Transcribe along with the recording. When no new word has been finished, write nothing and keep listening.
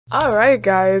Alright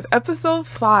guys, episode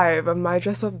 5 of My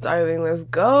Dress Up Darling, let's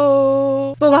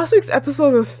go! So last week's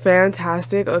episode was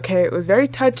fantastic, okay? It was very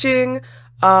touching,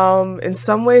 in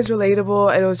some ways relatable,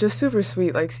 and it was just super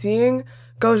sweet. Like seeing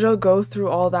Gojo go through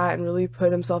all that and really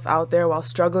put himself out there while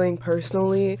struggling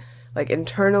personally, like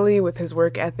internally with his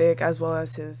work ethic as well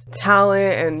as his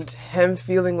talent, and him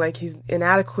feeling like he's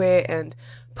inadequate and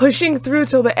pushing through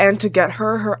till the end to get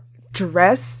her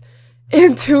dress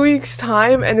in 2 weeks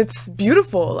time, and it's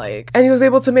beautiful, like, and he was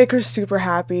able to make her super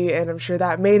happy, and I'm sure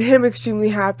that made him extremely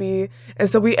happy. And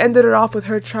so we ended it off with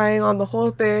her trying on the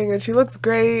whole thing, and she looks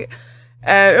great,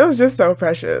 and it was just so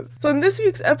precious. So in this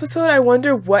week's episode, I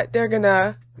wonder what they're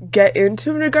gonna get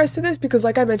into in regards to this, because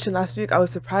like I mentioned last week, I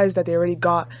was surprised that they already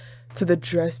got to the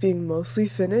dress being mostly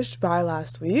finished by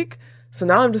last week. So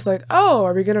now I'm just like, oh,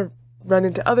 are we gonna run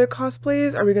into other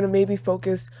cosplays? Are we gonna maybe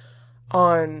focus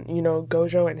on, you know,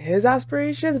 Gojo and his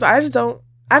aspirations? But I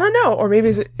don't know. Or maybe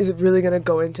is it really gonna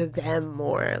go into them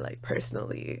more, like,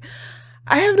 personally?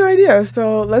 I have no idea.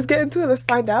 So let's get into it. Let's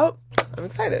find out. I'm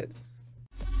excited.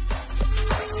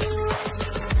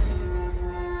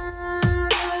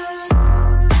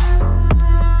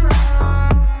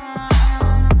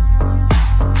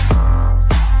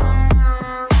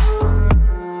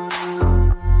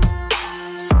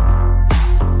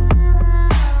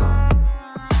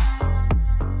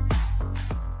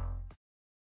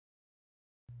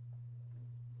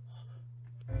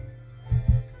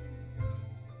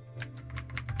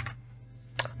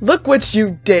 Look what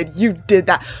you did. You did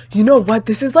that. You know what?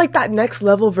 This is like that next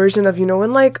level version of, you know,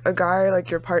 when like a guy, like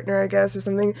your partner, I guess, or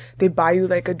something, they buy you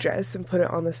like a dress and put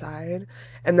it on the side,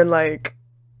 and then like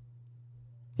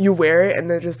you wear it and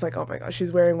they're just like, oh my gosh,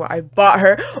 she's wearing what I bought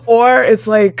her. Or it's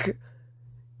like,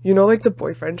 you know, like the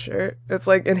boyfriend shirt. It's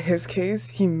like, in his case,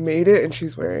 he made it and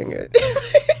she's wearing it.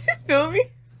 Feel me?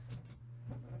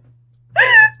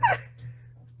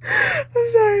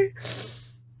 I'm sorry.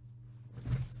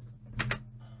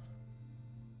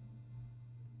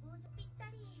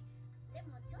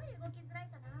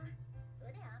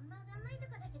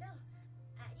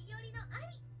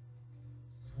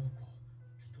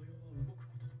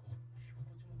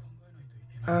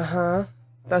 Uh-huh.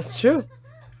 That's true.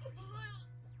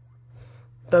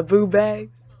 The boo bags.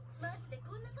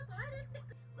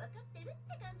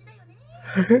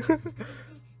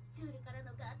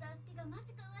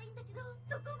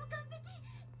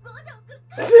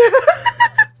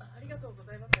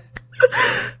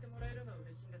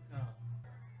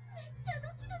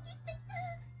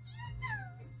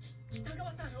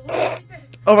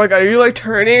 Oh my god, are you like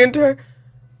turning into her?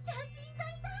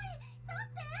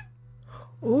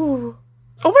 Ooh.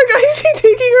 Oh my god, is he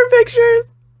taking her pictures?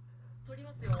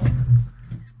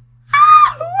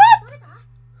 Ah, what?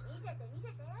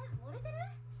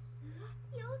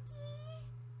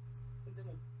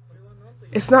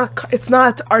 It's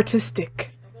not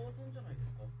artistic.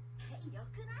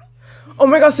 Oh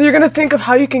my god, so you're gonna think of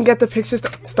how you can get the pictures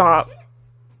to stop.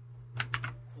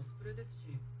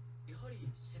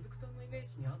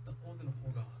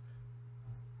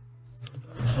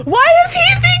 Why is he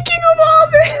thinking of all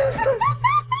this?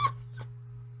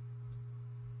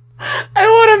 I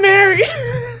want to marry.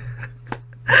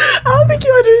 I don't think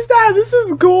you understand. This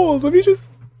is goals. Let me just.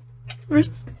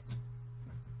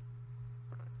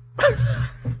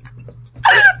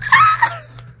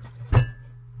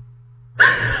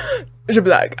 Je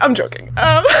blague. I'm joking.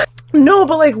 No,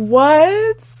 but like,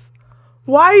 what?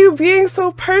 Why are you being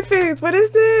so perfect? What is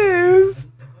this?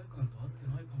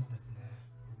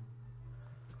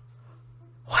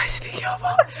 Why is he thinking of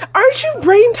all? Aren't you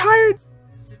brain tired?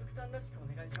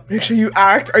 Make sure you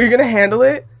act. Are you gonna handle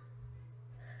it?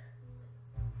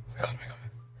 Oh my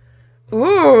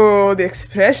god, ooh, the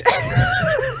expression.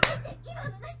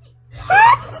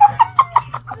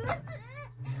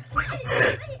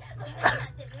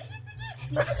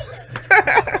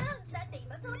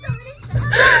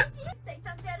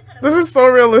 This is so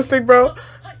realistic, bro.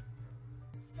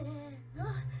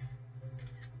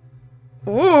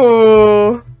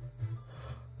 Ooh.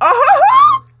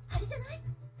 Oh!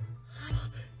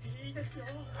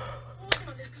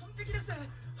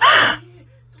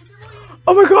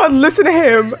 Oh my god, listen to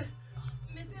him.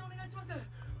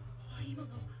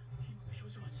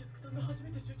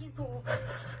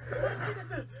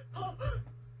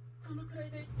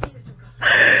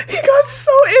 He got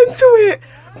so into it.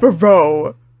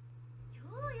 Bro.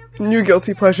 New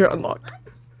guilty pleasure unlocked.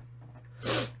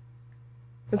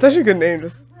 It's actually a good name,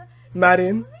 just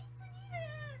Marion.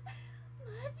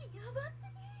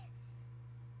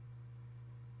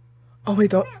 Oh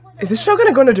wait, don't. Is this show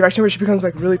gonna go in a direction where she becomes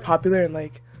like really popular and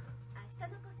like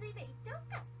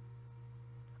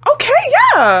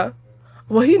Yeah.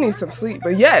 Well, he needs some sleep,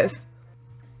 but yes.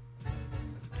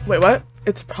 Wait, what?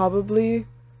 It's probably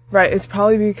right. It's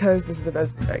probably because this is the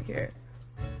best bag here.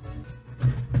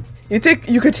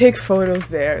 You could take photos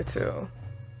there too.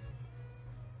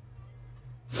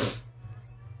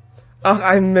 Oh,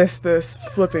 I miss this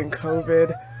flipping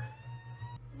COVID.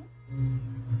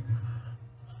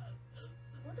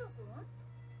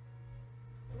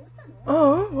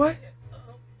 Oh, what?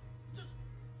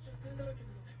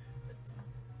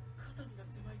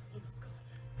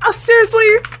 Oh, seriously?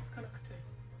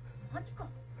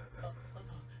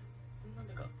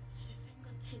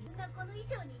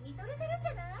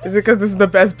 Is it because this is the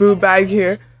best boob bag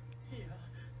here?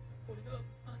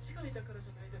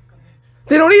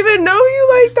 They don't even know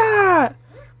you like that.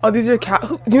 Oh, these are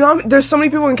you know, there's so many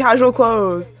people in casual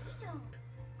clothes.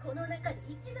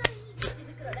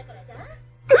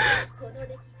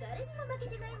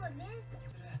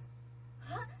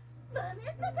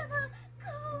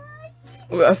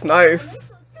 Ooh, that's nice.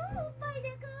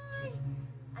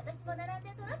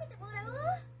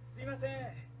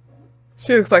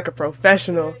 She looks like a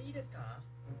professional.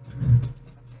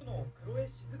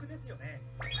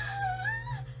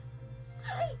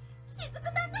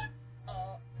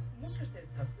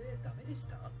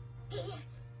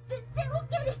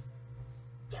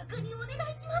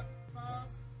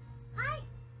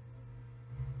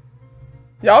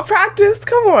 Y'all practiced?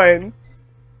 Come on.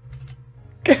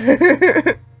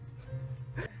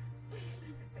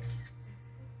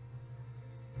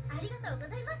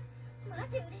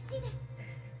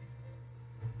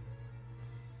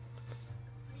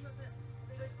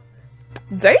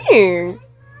 Dang.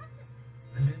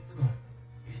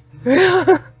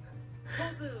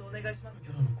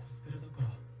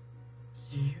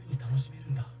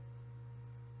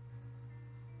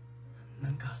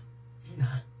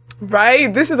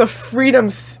 Right? This is a freedom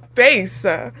space.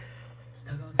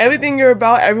 Everything you're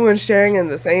about, everyone's sharing in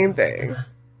the same thing.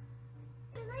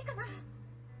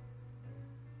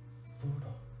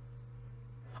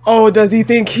 Oh, does he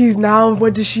think he's now?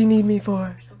 What does she need me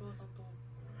for?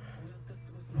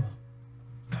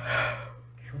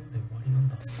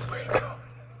 Swear to God.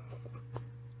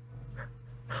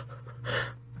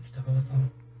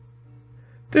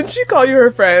 Didn't she call you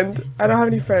her friend? I don't have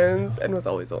any friends and was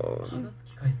always alone.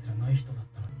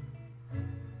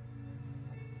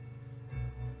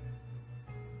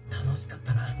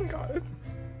 God.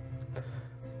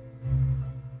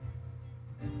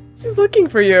 She's looking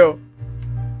for you.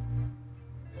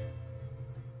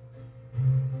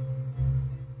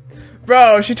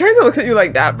 Bro, she turns and looks at you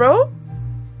like that, bro.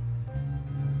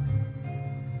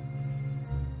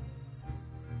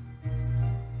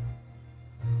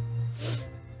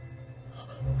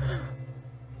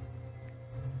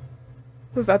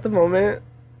 Was that the moment?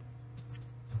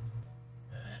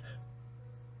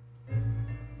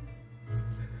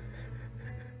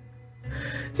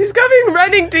 She's coming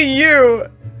running to you.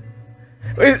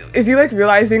 Is he like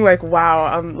realizing like, wow,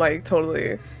 I'm like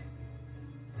totally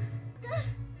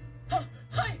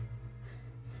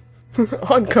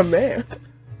on command.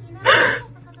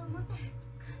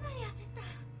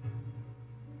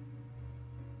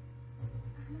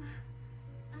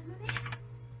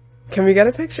 Can we get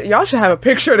a picture? Y'all should have a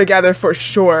picture together for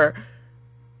sure.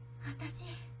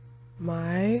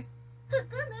 My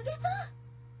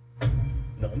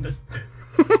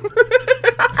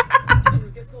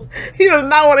he does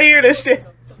not want to hear this shit.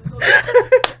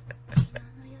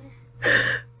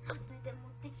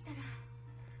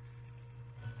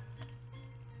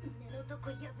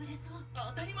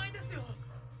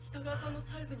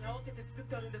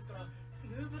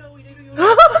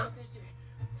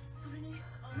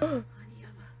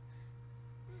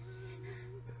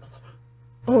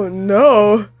 Oh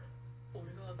no,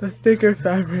 the thicker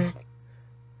fabric.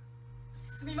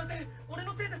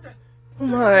 Oh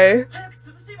my.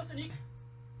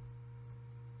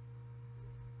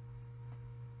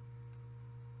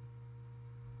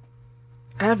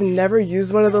 I have never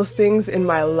used one of those things in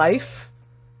my life.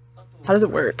 How does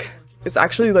it work? It's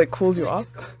actually like cools you off.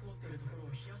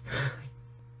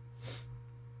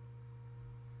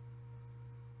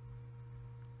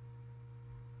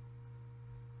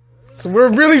 So we're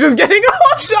really just getting a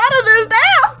whole shot of this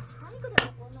now.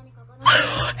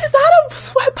 Is that a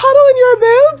sweat puddle in your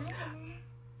boobs?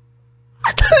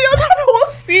 I thought that whole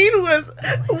scene was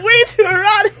way too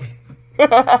erotic.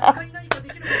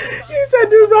 He said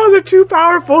new bras are too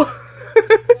powerful.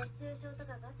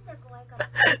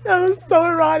 That was so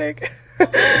erotic.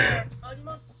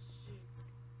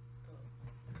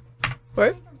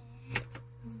 What?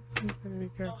 Be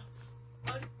careful.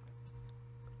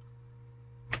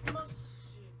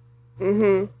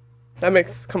 Mm-hmm. That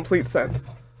makes complete sense.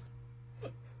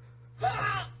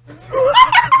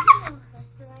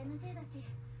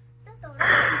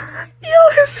 Yo,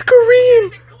 his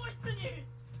scream!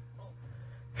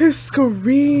 His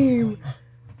scream!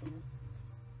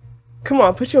 Come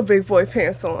on, put your big boy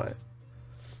pants on.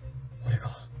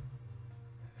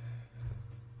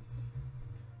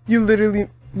 You literally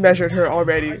measured her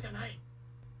already.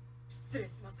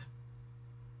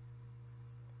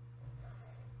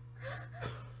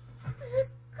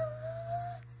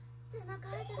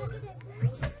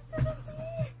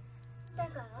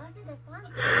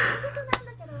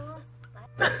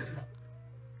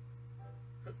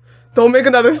 Don't make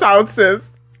another sound, sis.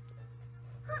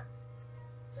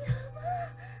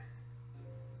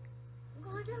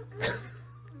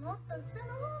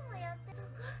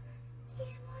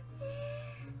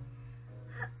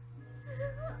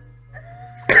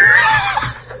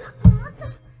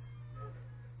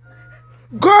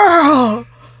 Girl!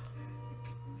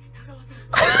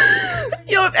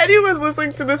 Yo, if anyone's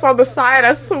listening to this on the side,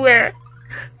 I swear.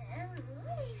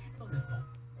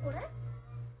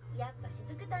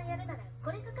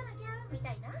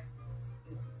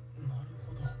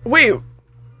 Wait,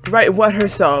 right, what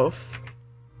herself?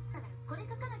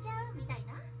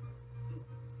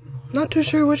 Not too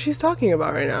sure what she's talking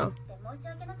about right now.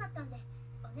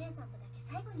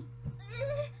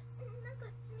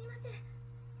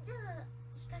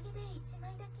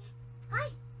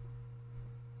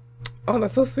 Oh,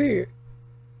 that's so sweet.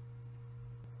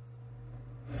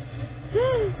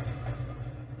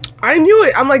 I knew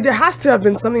it. I'm like, there has to have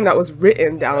been something that was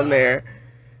written down there.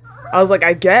 I was like,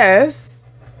 I guess.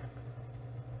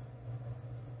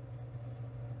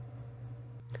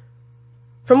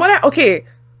 From what okay,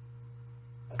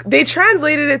 they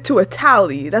translated it to a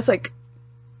tally. That's like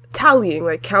tallying,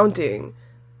 like counting.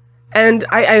 And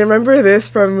I remember this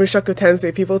from Mushoku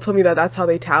Tensei. People told me that that's how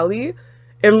they tally.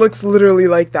 It looks literally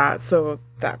like that, so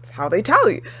that's how they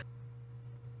tally.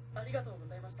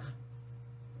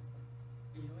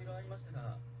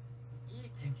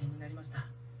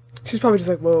 She's probably just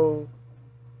like, whoa.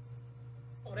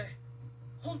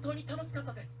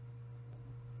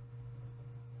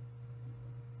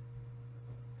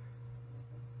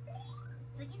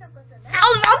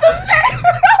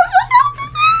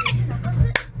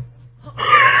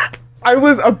 I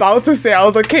was about to say, I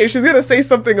was like, okay, she's gonna say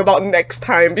something about next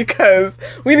time because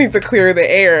we need to clear the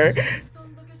air.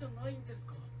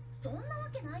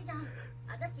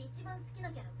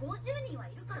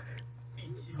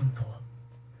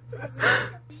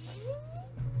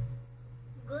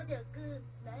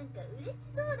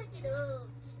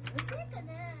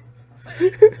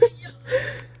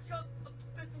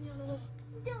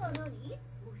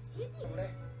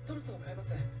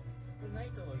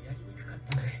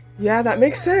 Yeah, that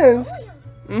makes sense.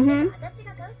 Mm-hmm.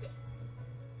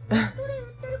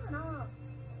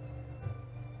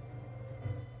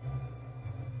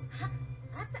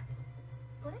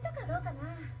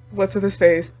 What's with his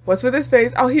face? What's with his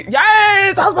face? Oh, he—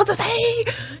 yes! I was about to say!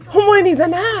 Homeboy needs a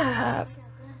nap!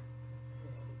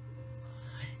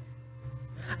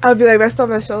 I'll be like, rest on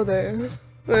my shoulder.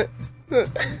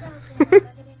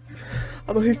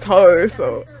 Although he's taller,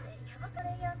 so...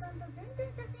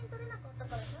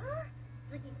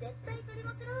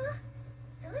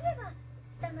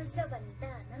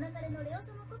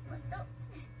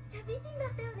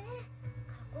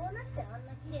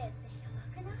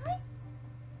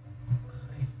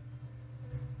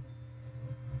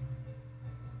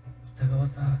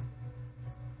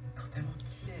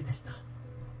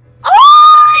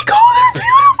 Oh, he called her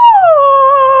beautiful!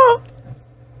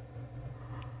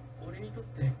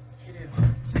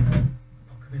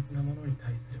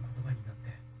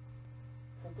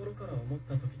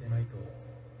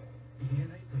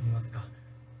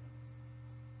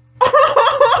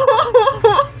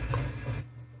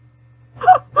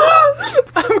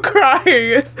 I'm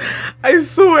crying. I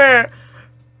swear.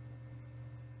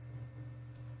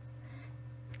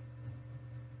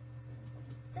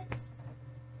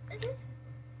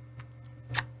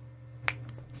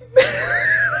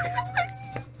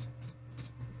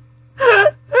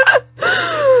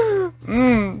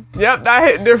 Yep, that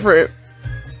hit different.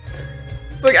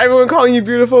 It's like everyone calling you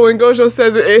beautiful. When Gojo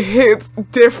says it, it hits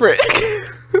different.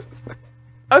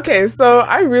 Okay, so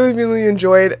I really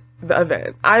enjoyed the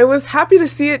event. I was happy to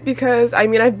see it because, I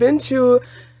mean, I've been to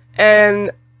an,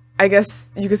 I guess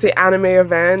you could say, anime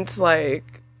event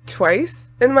like twice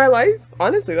in my life.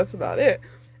 Honestly, that's about it.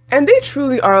 And they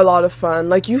truly are a lot of fun.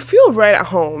 Like, you feel right at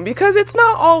home because it's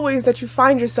not always that you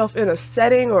find yourself in a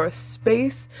setting or a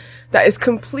space that is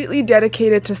completely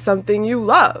dedicated to something you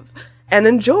love. and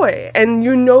enjoy. And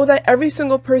you know that every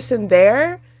single person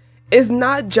there is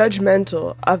not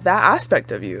judgmental of that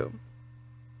aspect of you.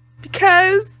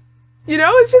 Because, you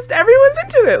know, it's just everyone's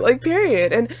into it, like,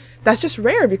 period. And that's just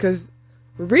rare because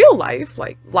real life,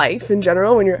 like life in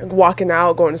general, when you're walking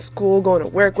out, going to school, going to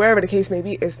work, wherever the case may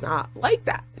be, it's not like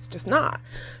that. It's just not.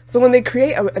 So when they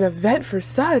create an event for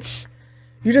such,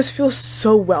 you just feel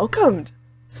so welcomed.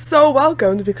 So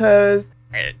welcomed because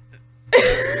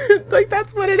like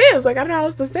that's what it is. Like, I don't know how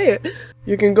else to say it.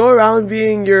 You can go around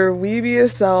being your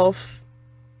weebiest self,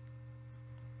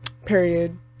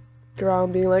 period. Go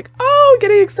around being like, oh,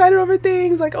 getting excited over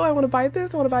things, like, oh, I want to buy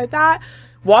this, I want to buy that.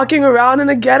 Walking around in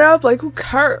a getup, like, who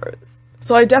cares?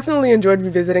 So I definitely enjoyed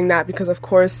revisiting that because, of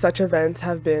course, such events I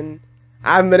haven't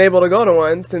been able to go to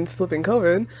one since flipping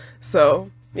COVID.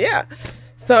 So, yeah.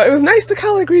 So it was nice to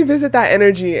kind of like revisit that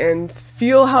energy and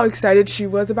feel how excited she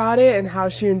was about it and how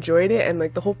she enjoyed it, and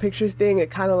like the whole pictures thing, it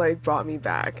kind of like brought me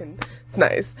back, and it's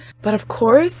nice. But of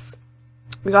course,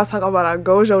 we gotta talk about our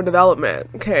Gojo development,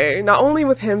 okay? Not only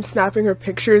with him snapping her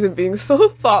pictures and being so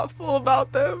thoughtful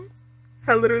about them,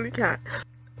 I literally can't,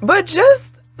 but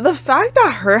just the fact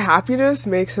that her happiness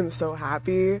makes him so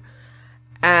happy,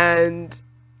 and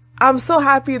I'm so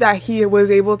happy that he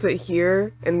was able to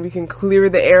hear and we can clear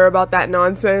the air about that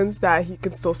nonsense, that he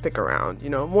can still stick around, you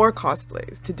know, more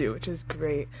cosplays to do, which is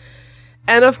great.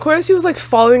 And of course he was like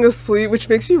falling asleep, which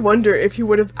makes me wonder if he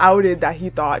would have outed that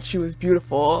he thought she was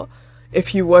beautiful if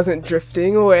he wasn't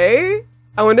drifting away.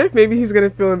 I wonder if maybe he's gonna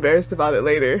feel embarrassed about it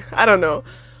later. I don't know.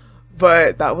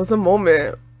 But that was a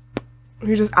moment.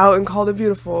 He just out and called it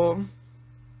beautiful.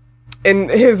 In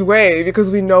his way,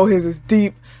 because we know his is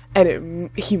deep. And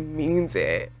he means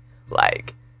it.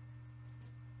 Like,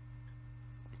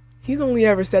 he's only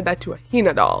ever said that to a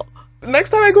Hina doll. Next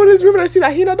time I go to his room and I see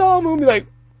that Hina doll, I'm gonna be like,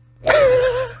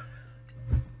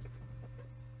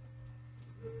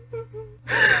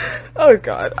 oh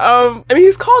god. I mean,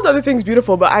 he's called other things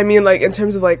beautiful, but I mean, like, in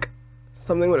terms of like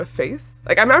something with a face.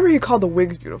 Like, I remember he called the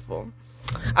wigs beautiful.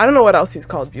 I don't know what else he's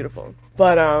called beautiful,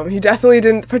 but he definitely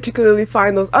didn't particularly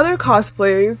find those other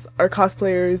cosplays or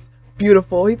cosplayers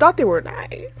beautiful. He thought they were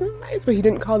nice, but he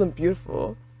didn't call them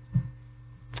beautiful.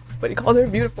 But he called her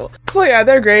beautiful. So yeah,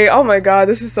 they're great. Oh my god,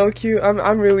 this is so cute.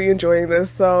 I'm really enjoying this.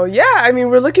 So yeah, I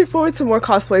mean, we're looking forward to more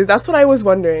cosplays. That's what I was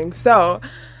wondering. So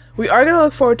we are gonna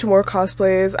look forward to more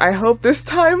cosplays. I hope this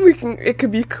time it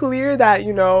could be clear that,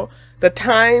 you know, the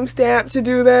time stamp to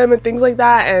do them and things like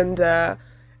that, and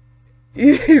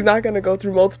he's not gonna go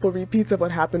through multiple repeats of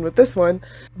what happened with this one.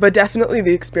 But definitely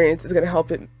the experience is gonna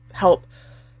help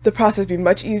the process be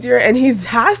much easier, and he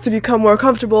has to become more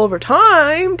comfortable over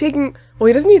time well,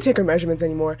 he doesn't need to take her measurements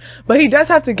anymore, but he does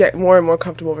have to get more and more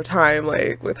comfortable over time,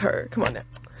 like with her. Come on now.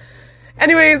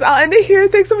 Anyways, I'll end it here.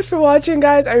 Thanks so much for watching,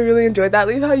 guys. I really enjoyed that.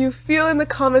 Leave how you feel in the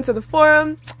comments of the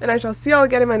forum, and I shall see y'all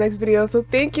again in my next video. So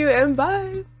thank you and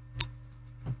bye.